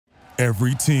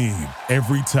Every team,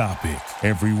 every topic,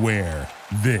 everywhere.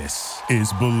 This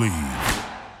is Believe.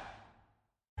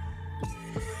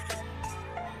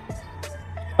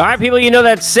 All right, people, you know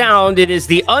that sound. It is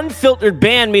the Unfiltered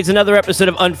Band meets another episode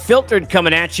of Unfiltered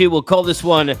coming at you. We'll call this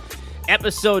one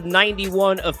episode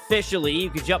 91 officially.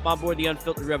 You can jump on board the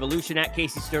Unfiltered Revolution at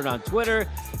Casey Stern on Twitter.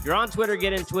 If you're on Twitter,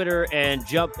 get in Twitter and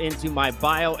jump into my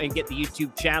bio and get the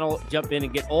YouTube channel. Jump in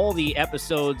and get all the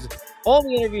episodes, all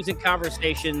the interviews and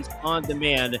conversations on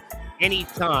demand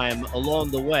anytime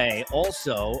along the way.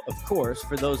 Also, of course,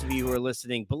 for those of you who are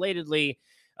listening belatedly,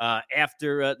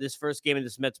 after this first game of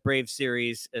this Mets-Braves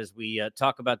series, as we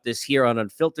talk about this here on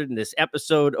Unfiltered in this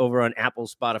episode over on Apple,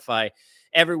 Spotify,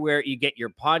 everywhere you get your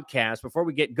podcast. Before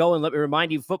we get going, let me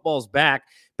remind you, football's back.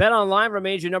 BetOnline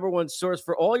remains your number one source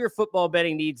for all your football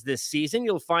betting needs this season.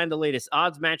 You'll find the latest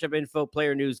odds, matchup info,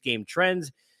 player news, game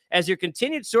trends. As your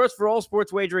continued source for all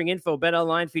sports wagering info,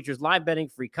 BetOnline features live betting,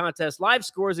 free contests, live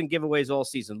scores, and giveaways all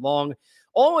season long.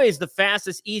 Always the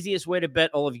fastest, easiest way to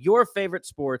bet all of your favorite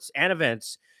sports and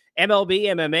events. MLB,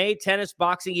 MMA, tennis,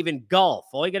 boxing, even golf.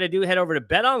 All you got to do, head over to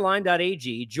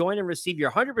betonline.ag, join and receive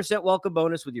your 100% welcome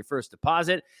bonus with your first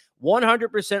deposit.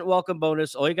 100% welcome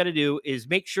bonus. All you got to do is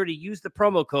make sure to use the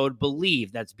promo code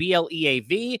BELIEVE, that's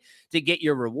BLEAV, to get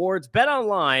your rewards.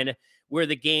 BetOnline, where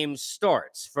the game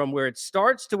starts. From where it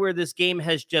starts to where this game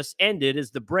has just ended,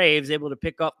 is the Braves able to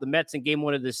pick up the Mets in game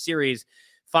one of this series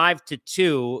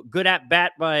 5-2. Good at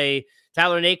bat by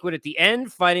Tyler Naquin at the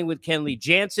end, fighting with Kenley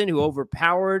Jansen, who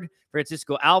overpowered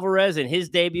Francisco Alvarez in his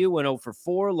debut, went 0 for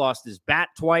 4, lost his bat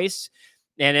twice,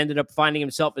 and ended up finding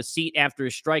himself a seat after a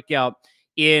strikeout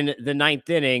in the ninth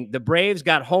inning. The Braves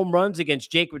got home runs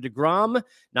against Jacob deGrom,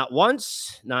 not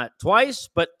once, not twice,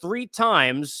 but 3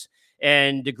 times.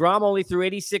 And deGrom only threw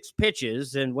 86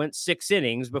 pitches and went 6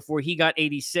 innings before he got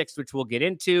 86, which we'll get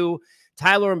into.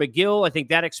 Tyler McGill, I think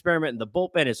that experiment in the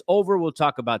bullpen is over. We'll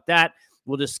talk about that.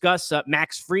 We'll discuss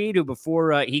Max Fried, who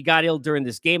before he got ill during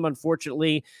this game,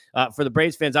 unfortunately, for the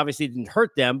Braves fans, obviously didn't hurt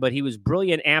them, but he was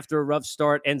brilliant after a rough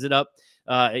start, ended up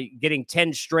getting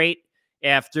 10 straight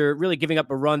after really giving up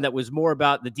a run that was more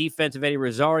about the defense of Eddie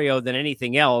Rosario than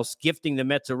anything else, gifting the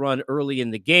Mets a run early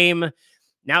in the game.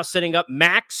 Now setting up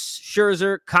Max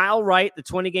Scherzer, Kyle Wright, the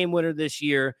 20-game winner this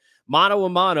year, mano a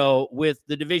mano with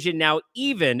the division now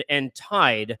even and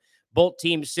tied. Both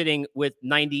teams sitting with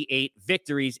 98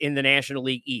 victories in the National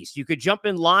League East. You could jump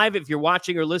in live if you're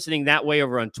watching or listening that way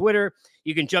over on Twitter.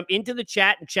 You can jump into the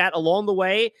chat and chat along the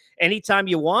way anytime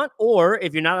you want. Or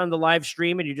if you're not on the live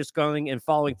stream and you're just going and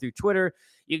following through Twitter,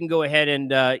 you can go ahead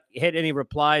and hit any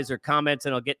replies or comments,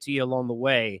 and I'll get to you along the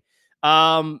way.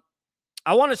 I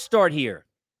want to start here.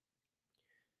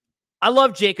 I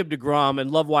love Jacob deGrom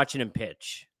and love watching him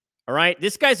pitch. All right?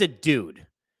 This guy's a dude.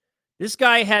 This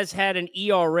guy has had an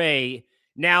ERA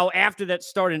now after that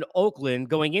start in Oakland,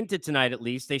 going into tonight at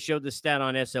least. They showed the stat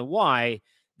on SNY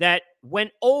that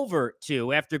went over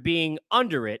 2 after being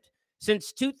under it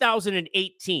since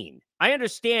 2018. I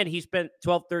understand he spent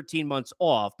 12, 13 months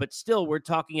off, but still we're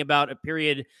talking about a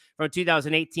period from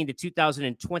 2018 to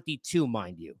 2022,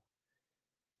 mind you.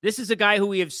 This is a guy who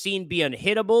we have seen be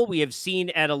unhittable. We have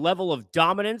seen at a level of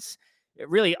dominance,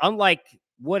 really unlike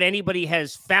what anybody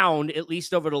has found, at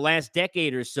least over the last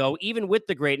decade or so, even with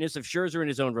the greatness of Scherzer in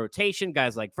his own rotation,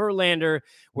 guys like Verlander,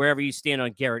 wherever you stand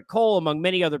on Garrett Cole, among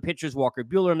many other pitchers, Walker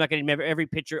Buehler, I'm not going to remember every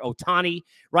pitcher, Ohtani,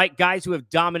 right? Guys who have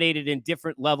dominated in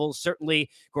different levels. Certainly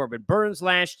Corbin Burns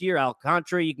last year,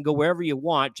 Alcantara, you can go wherever you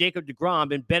want. Jacob deGrom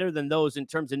been better than those in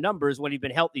terms of numbers when he's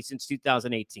been healthy since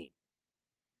 2018.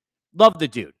 Love the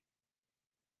dude.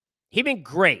 He's been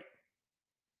great,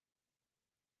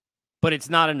 but it's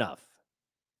not enough.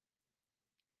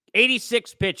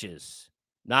 86 pitches,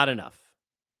 not enough.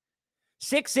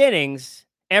 6 innings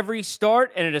every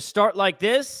start, and at a start like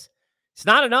this, it's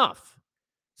not enough.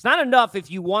 It's not enough if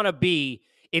you want to be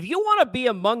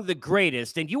among the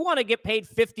greatest and you want to get paid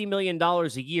 $50 million a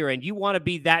year and you want to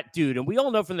be that dude. And we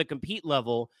all know from the compete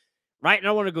level, right? And I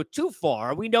don't want to go too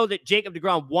far. We know that Jacob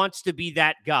deGrom wants to be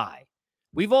that guy.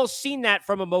 We've all seen that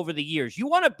from him over the years. You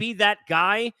want to be that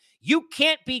guy, you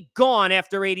can't be gone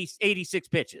after 86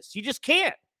 pitches. You just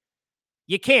can't.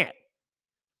 You can't.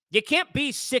 You can't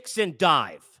be 6 and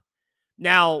dive.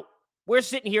 Now, we're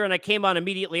sitting here, and I came on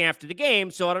immediately after the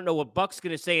game, so I don't know what Buck's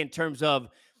going to say in terms of,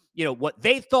 what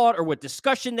they thought or what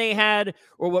discussion they had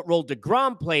or what role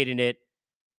deGrom played in it.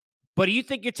 But do you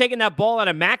think you're taking that ball out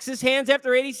of Max's hands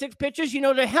after 86 pitches?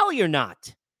 The hell you're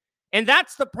not. And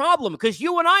that's the problem, because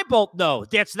you and I both know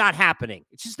that's not happening.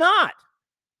 It's just not.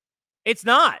 It's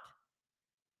not.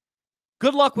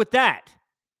 Good luck with that.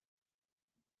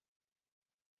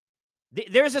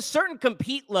 There's a certain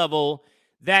compete level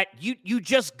that you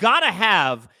just got to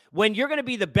have when you're going to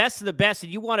be the best of the best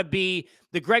and you want to be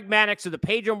the Greg Maddux or the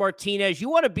Pedro Martinez. You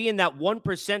want to be in that 1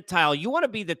 percentile. You want to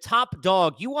be the top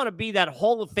dog. You want to be that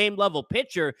Hall of Fame level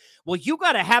pitcher. Well, you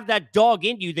got to have that dog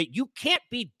in you that you can't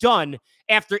be done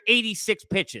after 86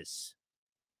 pitches.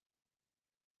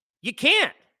 You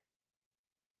can't.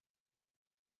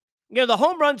 The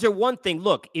home runs are one thing.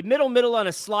 Look, middle on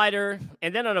a slider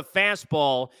and then on a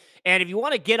fastball. And if you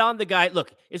want to get on the guy,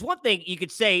 look, it's one thing you could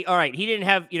say, all right, he didn't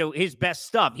have, his best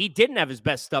stuff. He didn't have his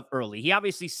best stuff early. He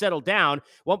obviously settled down.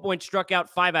 1 point struck out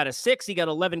 5 out of 6. He got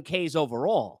 11 Ks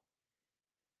overall.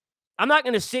 I'm not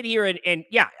going to sit here and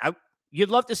you'd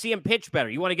love to see him pitch better.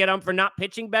 You want to get him for not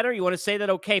pitching better? You want to say that,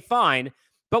 okay, fine.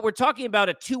 But we're talking about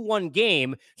a 2-1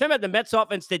 game. We're talking about the Mets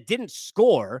offense that didn't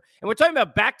score. And we're talking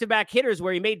about back-to-back hitters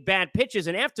where he made bad pitches.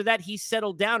 And after that, he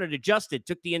settled down and adjusted,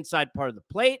 took the inside part of the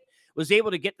plate, was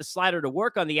able to get the slider to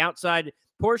work on the outside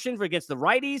portion against the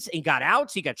righties. He got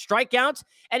outs. He got strikeouts.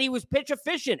 And he was pitch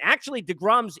efficient. Actually,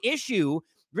 deGrom's issue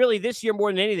really this year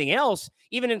more than anything else,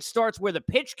 even in starts where the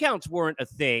pitch counts weren't a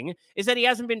thing, is that he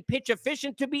hasn't been pitch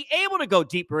efficient to be able to go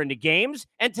deeper into games.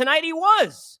 And tonight he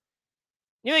was.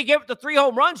 You gave up the 3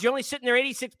 home runs. You're only sitting there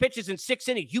 86 pitches in 6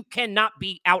 innings. You cannot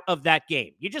be out of that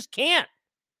game. You just can't.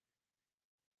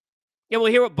 We'll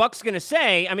hear what Buck's going to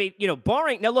say. I mean,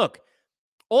 barring... Now, look,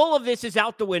 all of this is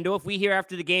out the window. If we hear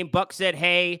after the game, Buck said,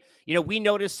 hey, we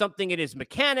noticed something in his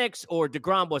mechanics or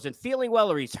deGrom wasn't feeling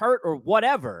well or he's hurt or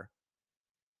whatever.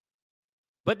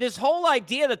 But this whole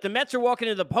idea that the Mets are walking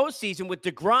into the postseason with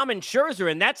deGrom and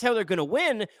Scherzer, and that's how they're going to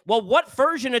win. Well, what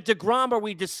version of deGrom are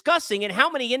we discussing, and how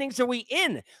many innings are we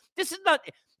in? This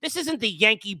isn't the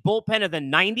Yankee bullpen of the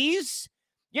 90s.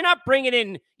 You're not bringing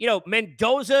in,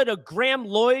 Mendoza to Graham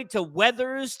Lloyd to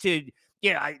Weathers to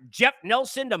Jeff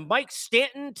Nelson to Mike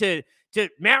Stanton to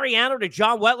Mariano to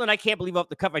John Wetland. I can't believe off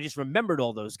the cuff I just remembered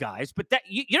all those guys. But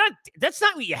that's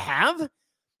not what you have.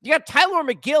 You got Tyler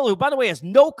McGill, who, by the way, has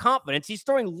no confidence. He's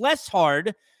throwing less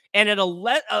hard and at a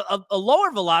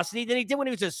lower velocity than he did when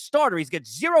he was a starter. He's got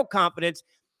zero confidence.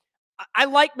 I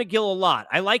like McGill a lot.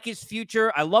 I like his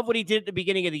future. I love what he did at the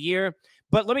beginning of the year.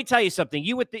 But let me tell you something.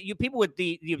 You people with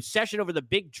the obsession over the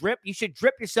big drip, you should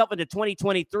drip yourself into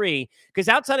 2023 because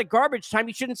outside of garbage time,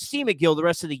 you shouldn't see McGill the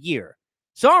rest of the year.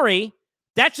 Sorry,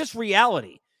 that's just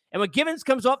reality. And when Givens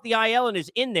comes off the IL and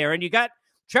is in there, and you got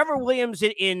Trevor Williams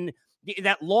in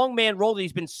that long man role that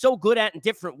he's been so good at in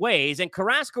different ways, and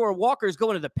Carrasco or Walker is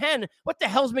going to the pen, what the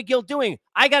hell's McGill doing?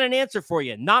 I got an answer for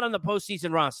you. Not on the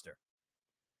postseason roster.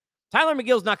 Tyler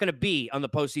McGill's not going to be on the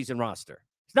postseason roster.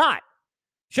 It's not.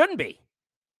 Shouldn't be.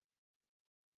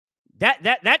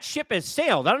 That ship has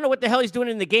sailed. I don't know what the hell he's doing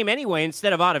in the game anyway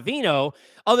instead of Ottavino,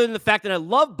 other than the fact that I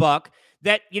love Buck,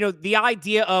 that, the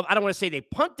idea of, I don't want to say they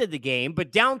punted the game,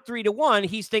 but down 3-1,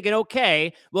 he's thinking,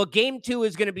 okay, well, game 2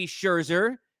 is going to be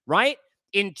Scherzer, right?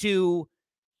 Into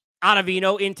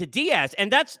Ottavino, into Diaz.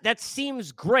 And that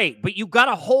seems great, but you got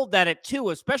to hold that at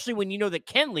 2, especially when you know that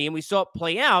Kenley, and we saw it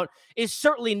play out, is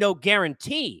certainly no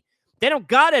guarantee. They don't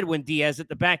got Edwin Diaz at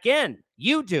the back end.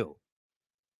 You do.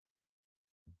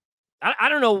 I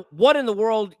don't know what in the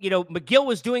world, McGill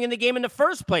was doing in the game in the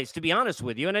first place, to be honest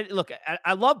with you. And look,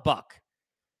 I love Buck.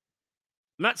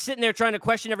 I'm not sitting there trying to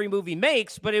question every move he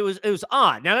makes, but it was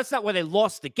odd. Now, that's not why they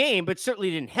lost the game, but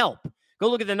certainly didn't help. Go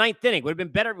look at the 9th inning. Would have been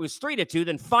better if it was 3-2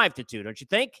 than 5-2, don't you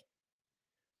think?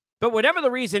 But whatever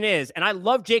the reason is, and I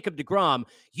love Jacob deGrom,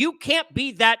 you can't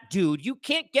be that dude. You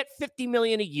can't get $50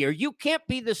 million a year. You can't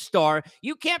be the star.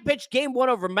 You can't pitch game 1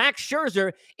 over Max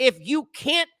Scherzer if you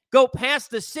can't go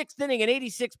past the 6th inning and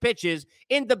 86 pitches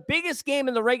in the biggest game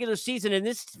in the regular season in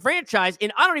this franchise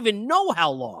in I don't even know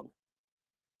how long.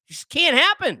 It just can't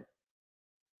happen.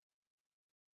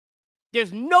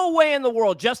 There's no way in the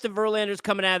world Justin Verlander's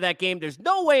coming out of that game. There's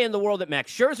no way in the world that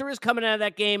Max Scherzer is coming out of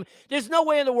that game. There's no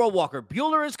way in the world Walker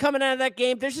Buehler is coming out of that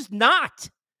game. There's just not.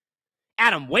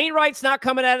 Adam Wainwright's not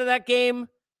coming out of that game.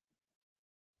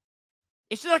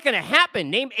 It's not going to happen.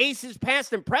 Name aces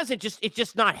past and present. It's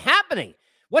just not happening.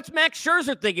 What's Max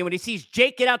Scherzer thinking when he sees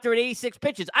Jake get out there at 86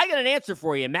 pitches? I got an answer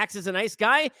for you. Max is a nice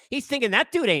guy. He's thinking,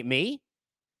 that dude ain't me.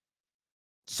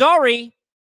 Sorry.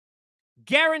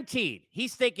 Guaranteed.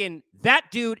 He's thinking, that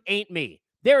dude ain't me.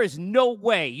 There is no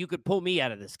way you could pull me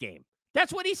out of this game.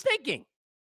 That's what he's thinking.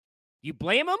 You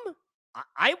blame him?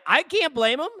 I can't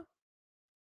blame him.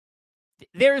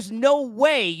 There's no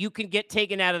way you can get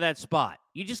taken out of that spot.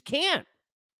 You just can't.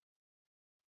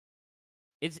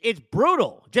 It's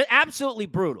brutal. Just absolutely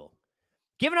brutal.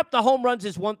 Giving up the home runs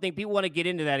is one thing. People want to get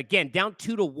into that. Again, down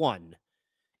 2-1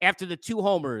 after the 2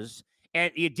 homers.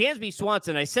 And Dansby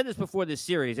Swanson, I said this before this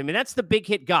series. I mean, that's the big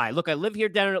hit guy. Look, I live here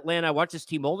down in Atlanta. I watch this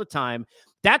team all the time.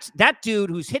 That's that dude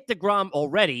who's hit deGrom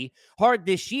already hard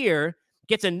this year,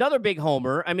 gets another big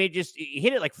homer. I mean, just he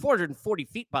hit it like 440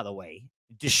 feet, by the way.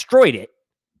 Destroyed it.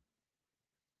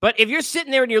 But if you're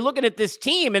sitting there and you're looking at this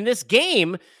team and this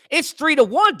game, it's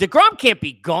 3-1. deGrom can't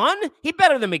be gone. He's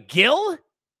better than McGill.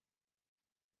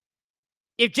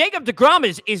 If Jacob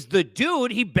deGrom is the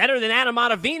dude, he's better than Adam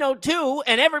Ottavino, too,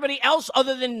 and everybody else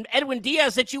other than Edwin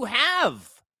Diaz that you have.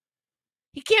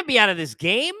 He can't be out of this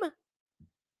game.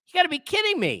 You got to be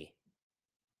kidding me.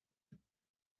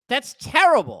 That's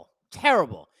terrible.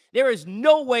 Terrible. There is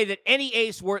no way that any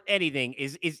ace worth anything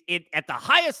is it at the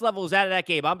highest level is out of that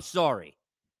game. I'm sorry.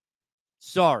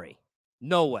 Sorry.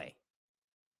 No way.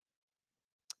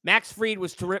 Max Fried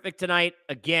was terrific tonight.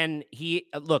 Again, he,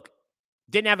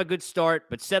 didn't have a good start,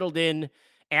 but settled in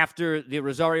after the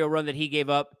Rosario run that he gave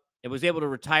up and was able to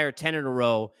retire 10 in a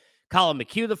row. Colin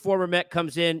McHugh, the former Met,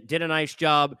 comes in, did a nice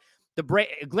job.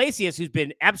 Iglesias, who's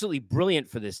been absolutely brilliant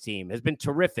for this team, has been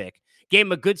terrific. Gave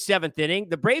him a good seventh inning.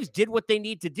 The Braves did what they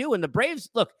need to do, and the Braves,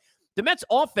 look, the Mets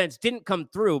offense didn't come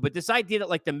through, but this idea that,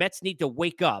 like, the Mets need to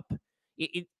wake up,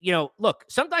 look,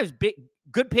 sometimes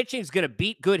good pitching is going to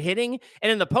beat good hitting,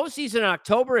 and in the postseason in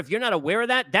October, if you're not aware of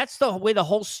that, that's the way the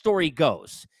whole story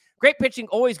goes. Great pitching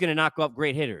always going to knock off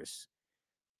great hitters,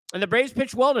 and the Braves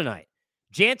pitched well tonight.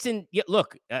 Jansen,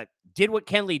 did what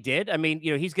Kenley did. I mean,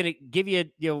 he's going to give you,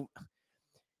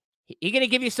 he's going to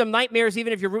give you some nightmares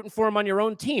even if you're rooting for him on your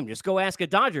own team. Just go ask a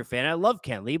Dodger fan. I love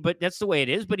Kenley, but that's the way it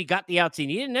is. But he got the outs he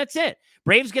needed, and that's it.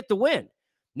 Braves get the win.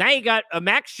 Now you got a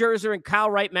Max Scherzer and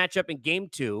Kyle Wright matchup in Game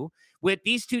 2 with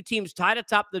these two teams tied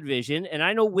atop the division. And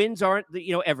I know wins aren't,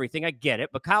 everything. I get it.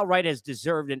 But Kyle Wright has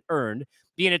deserved and earned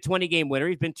being a 20-game winner.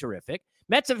 He's been terrific.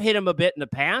 Mets have hit him a bit in the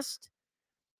past.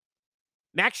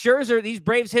 Max Scherzer, these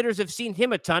Braves hitters have seen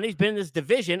him a ton. He's been in this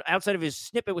division outside of his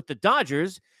snippet with the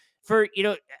Dodgers for,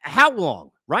 how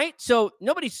long, right? So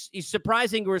nobody's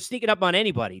surprising or sneaking up on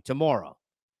anybody tomorrow.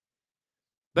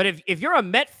 But if you're a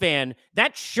Met fan,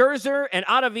 that's Scherzer and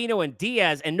Ottavino and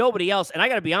Diaz and nobody else. And I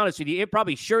got to be honest with you, it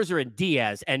probably Scherzer and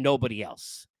Diaz and nobody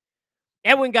else.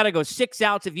 Edwin got to go 6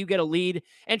 outs if you get a lead,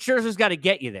 and Scherzer's got to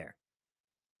get you there.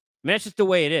 I mean, that's just the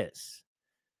way it is.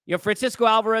 Francisco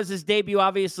Alvarez's debut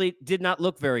obviously did not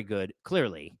look very good,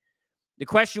 clearly. The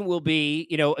question will be,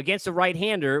 against a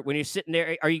right-hander, when you're sitting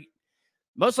there, are you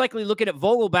most likely looking at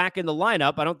Vogel back in the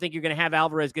lineup? I don't think you're going to have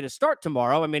Alvarez get a start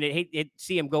tomorrow. I mean, I'd hate to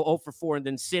see him go 0 for 4 and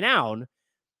then sit down.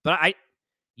 But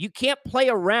you can't play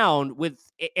around with,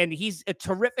 and he's a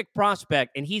terrific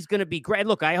prospect, and he's going to be great.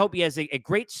 Look, I hope he has a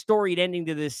great storied ending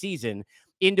to this season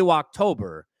into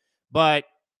October. But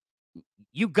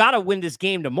you got to win this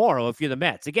game tomorrow if you're the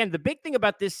Mets. Again, the big thing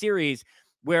about this series,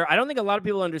 where I don't think a lot of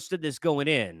people understood this going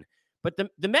in, but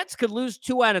the Mets could lose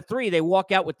 2 out of 3. They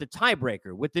walk out with the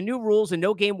tiebreaker. With the new rules and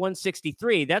no game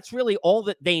 163, that's really all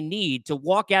that they need to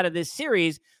walk out of this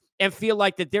series and feel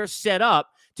like that they're set up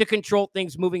to control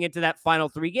things moving into that final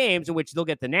 3 games, in which they'll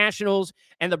get the Nationals,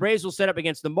 and the Braves will set up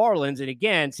against the Marlins. And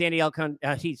again, Sandy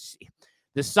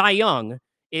the Cy Young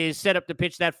is set up to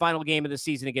pitch that final game of the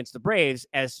season against the Braves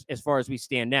as far as we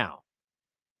stand now.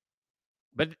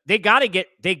 But they got to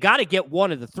get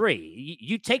one of the 3.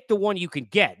 You take the one you can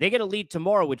get. They get a lead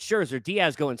tomorrow with Scherzer.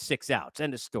 Diaz going 6 outs.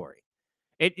 End of story.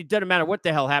 It doesn't matter what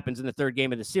the hell happens in the 3rd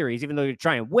game of the series, even though you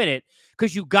try and win it,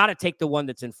 because you got to take the one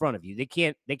that's in front of you. They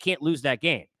can't lose that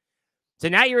game. So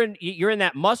now you're in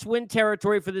that must-win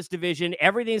territory for this division.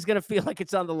 Everything's going to feel like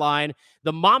it's on the line.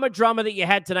 The mama drama that you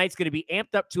had tonight's going to be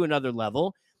amped up to another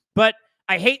level. But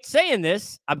I hate saying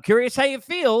this. I'm curious how you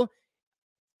feel.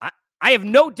 I have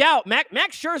no doubt Max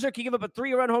Scherzer can give up a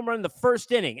 3-run home run in the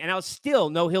 1st inning, and I'll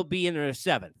still know he'll be in the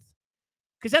 7th.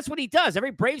 Because that's what he does. Every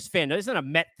Braves fan knows. It's not a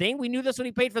Met thing. We knew this when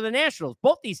he played for the Nationals.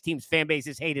 Both these teams' fan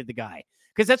bases hated the guy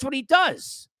because that's what he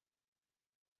does.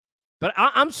 But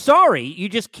I'm sorry. You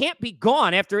just can't be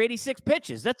gone after 86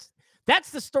 pitches.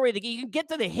 That's the story of the game. You can get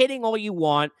to the hitting all you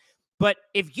want, but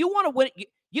if you want to win,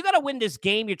 you got to win this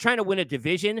game. You're trying to win a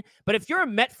division. But if you're a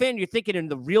Met fan, you're thinking in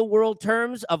the real world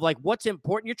terms of like what's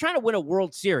important. You're trying to win a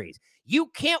World Series.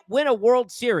 You can't win a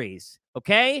World Series,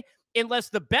 okay, unless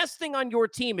the best thing on your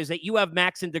team is that you have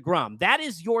Max and deGrom. That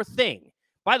is your thing.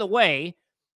 By the way,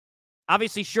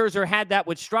 obviously Scherzer had that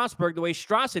with Strasburg, the way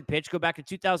Strauss had pitched, go back to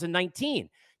 2019.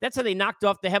 That's how they knocked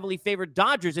off the heavily favored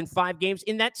Dodgers in 5 games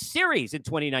in that series in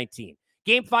 2019.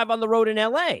 Game 5 on the road in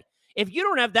L.A. If you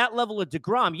don't have that level of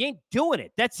deGrom, you ain't doing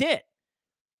it. That's it.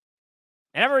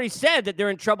 And I've already said that they're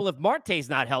in trouble if Marte's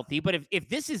not healthy, but if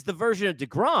this is the version of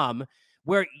deGrom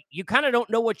where you kind of don't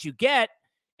know what you get,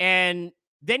 and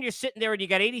then you're sitting there and you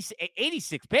got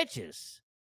 86 pitches,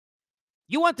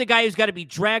 you want the guy who's got to be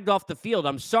dragged off the field.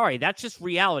 I'm sorry. That's just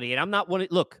reality. And I'm not one.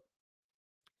 Look,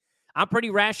 I'm pretty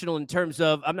rational in terms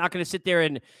of I'm not going to sit there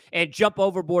and jump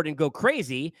overboard and go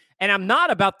crazy. And I'm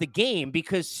not about the game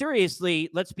because, seriously,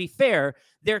 let's be fair,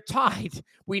 they're tied.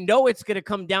 We know it's going to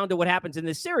come down to what happens in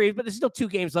this series, but there's still 2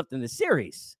 games left in the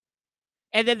series.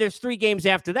 And then there's 3 games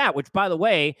after that, which, by the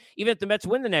way, even if the Mets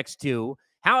win the next 2,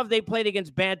 how have they played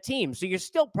against bad teams? So you're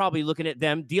still probably looking at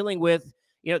them dealing with,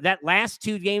 that last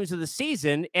 2 games of the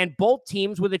season and both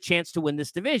teams with a chance to win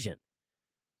this division.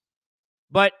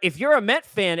 But if you're a Met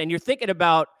fan and you're thinking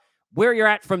about where you're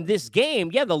at from this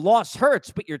game, yeah, the loss hurts,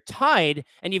 but you're tied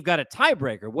and you've got a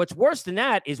tiebreaker. What's worse than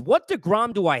that is, what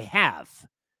deGrom do I have?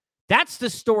 That's the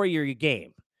story of your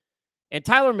game. And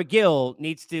Tyler McGill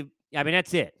needs to,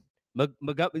 that's it.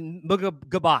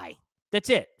 Goodbye. That's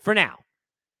it for now.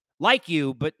 Like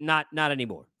you, but not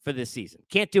anymore for this season.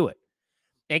 Can't do it.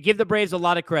 And give the Braves a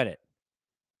lot of credit.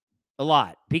 A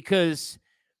lot. Because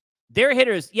their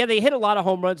hitters, yeah, they hit a lot of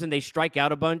home runs and they strike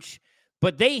out a bunch,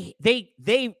 but they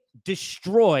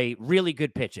destroy really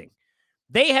good pitching.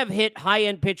 They have hit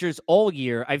high-end pitchers all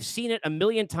year. I've seen it a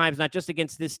million times, not just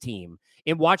against this team,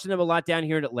 in watching them a lot down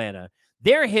here in Atlanta.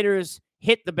 Their hitters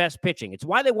hit the best pitching. It's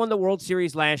why they won the World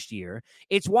Series last year.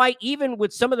 It's why even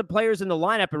with some of the players in the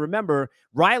lineup, and remember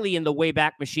Riley in the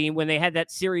Wayback Machine when they had that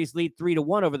series lead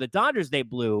 3-1 over the Dodgers they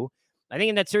blew, I think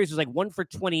in that series it was like 1 for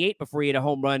 28 before he had a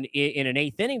home run in an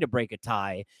 8th inning to break a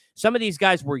tie. Some of these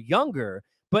guys were younger,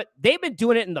 but they've been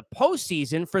doing it in the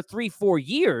postseason for 3-4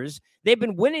 years. They've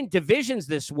been winning divisions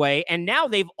this way, and now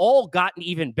they've all gotten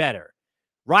even better.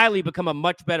 Riley become a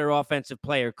much better offensive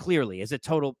player, clearly, as a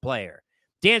total player.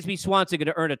 Dansby Swanson going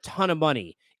to earn a ton of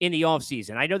money in the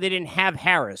offseason. I know they didn't have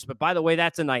Harris, but by the way,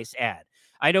 that's a nice ad.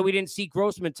 I know we didn't see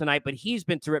Grossman tonight, but he's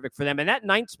been terrific for them. And that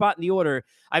 9th spot in the order,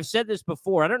 I've said this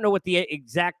before. I don't know what the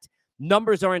exact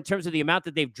numbers are in terms of the amount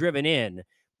that they've driven in,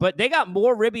 but they got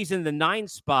more ribbies in the 9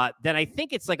 spot than I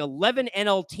think it's like 11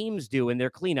 NL teams do in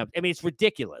their cleanup. I mean, it's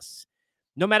ridiculous.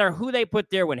 No matter who they put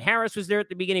there, when Harris was there at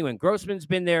the beginning, when Grossman's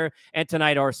been there, and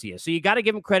tonight Arcia. So you got to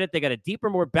give them credit. They got a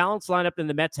deeper, more balanced lineup than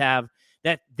the Mets have.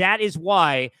 That is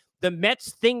why the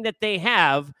Mets thing that they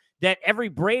have that every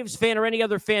Braves fan or any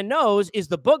other fan knows is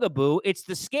the boogaboo. It's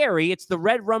the scary. It's the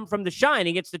red rum from The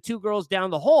Shining. It's the 2 girls down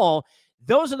the hall.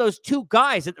 Those are those 2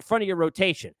 guys at the front of your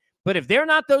rotation. But if they're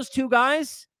not those 2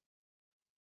 guys,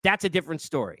 that's a different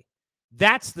story.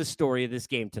 That's the story of this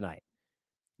game tonight.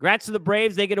 Congrats to the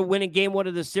Braves. They get a win in game 1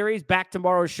 of the series. Back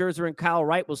tomorrow, Scherzer and Kyle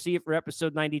Wright. We'll see you for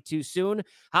episode 92 soon.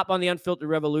 Hop on the Unfiltered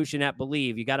Revolution at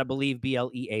Believe. You got to believe,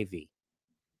 BLEAV.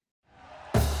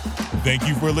 Thank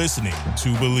you for listening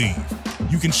to Believe.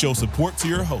 You can show support to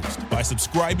your host by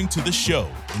subscribing to the show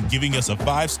and giving us a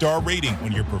 5-star rating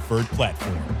on your preferred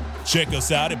platform. Check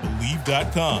us out at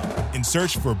Believe.com and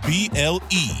search for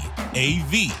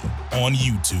BLEAV on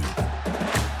YouTube.